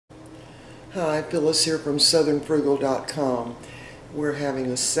Hi, Phyllis here from southernfrugal.com. We're having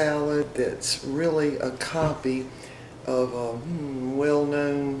a salad that's really a copy of a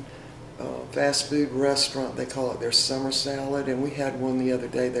well-known fast food restaurant. They call it their summer salad, and we had one the other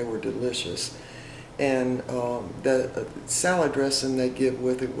day. They were delicious. And the salad dressing they give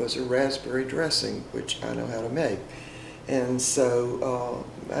with it was a raspberry dressing, which I know how to make. And so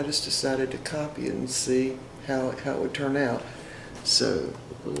I just decided to copy it and see how it would turn out. So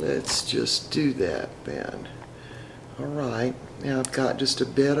let's just do that then. Alright, now I've got just a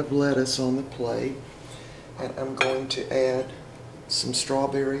bed of lettuce on the plate, and I'm going to add some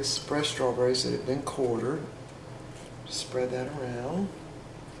strawberries, fresh strawberries that have been quartered. Spread that around.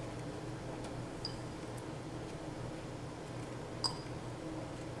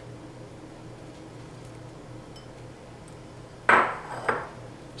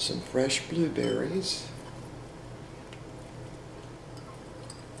 Some fresh blueberries.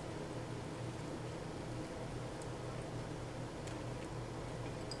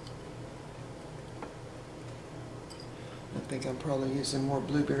 I think I'm probably using more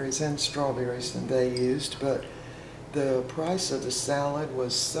blueberries and strawberries than they used, but the price of the salad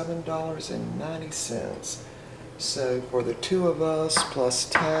was $7.90. So for the two of us, plus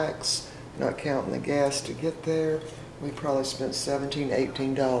tax, not counting the gas to get there, we probably spent $17,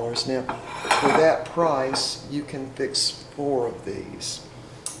 $18. Now, for that price, you can fix 4 of these.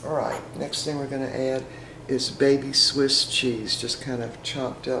 Alright, next thing we're going to add is baby Swiss cheese, just kind of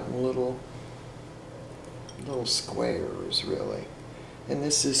chopped up in little squares, really. And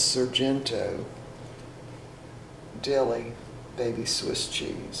this is Sargento deli baby Swiss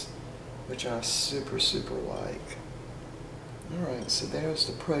cheese, which I super like. Alright, so there's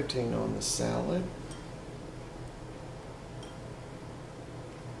the protein on the salad.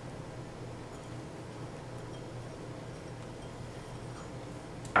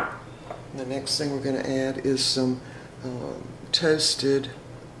 The next thing we're going to add is some toasted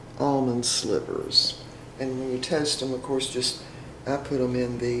almond slivers. And when you toast them, of course, I put them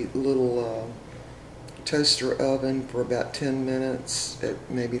in the little toaster oven for about 10 minutes at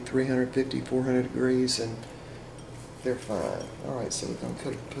maybe 350, 400 degrees, and they're fine. Alright, so we're going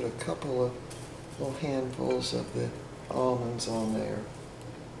to put a couple of little handfuls of the almonds on there.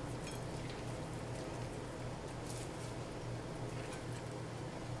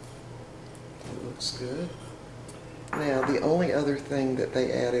 That looks good. Now, the only other thing that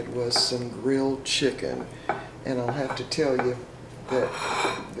they added was some grilled chicken, and I'll have to tell you that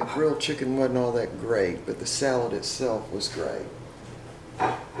the grilled chicken wasn't all that great, but the salad itself was great.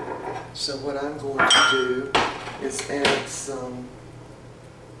 So what I'm going to do is add some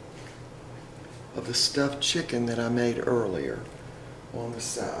of the stuffed chicken that I made earlier on the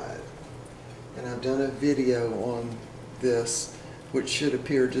side. And I've done a video on this, which should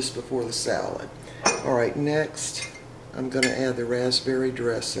appear just before the salad. Alright, next I'm going to add the raspberry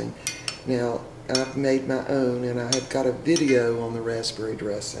dressing. Now, I've made my own, and I have got a video on the raspberry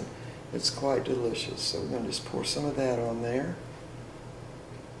dressing. It's quite delicious, so we're going to just pour some of that on there.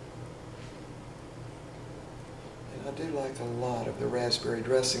 And I do like a lot of the raspberry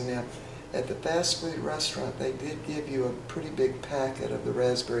dressing. Now, at the fast food restaurant, they did give you a pretty big packet of the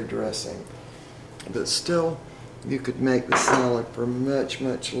raspberry dressing. But still, you could make the salad for much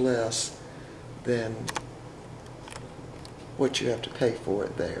less than what you have to pay for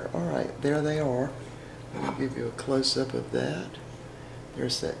it there. Alright, there they are. Let me give you a close-up of that.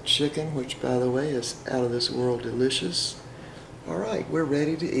 There's that chicken, which, by the way, is out of this world delicious. Alright, we're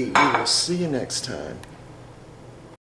ready to eat. We will see you next time.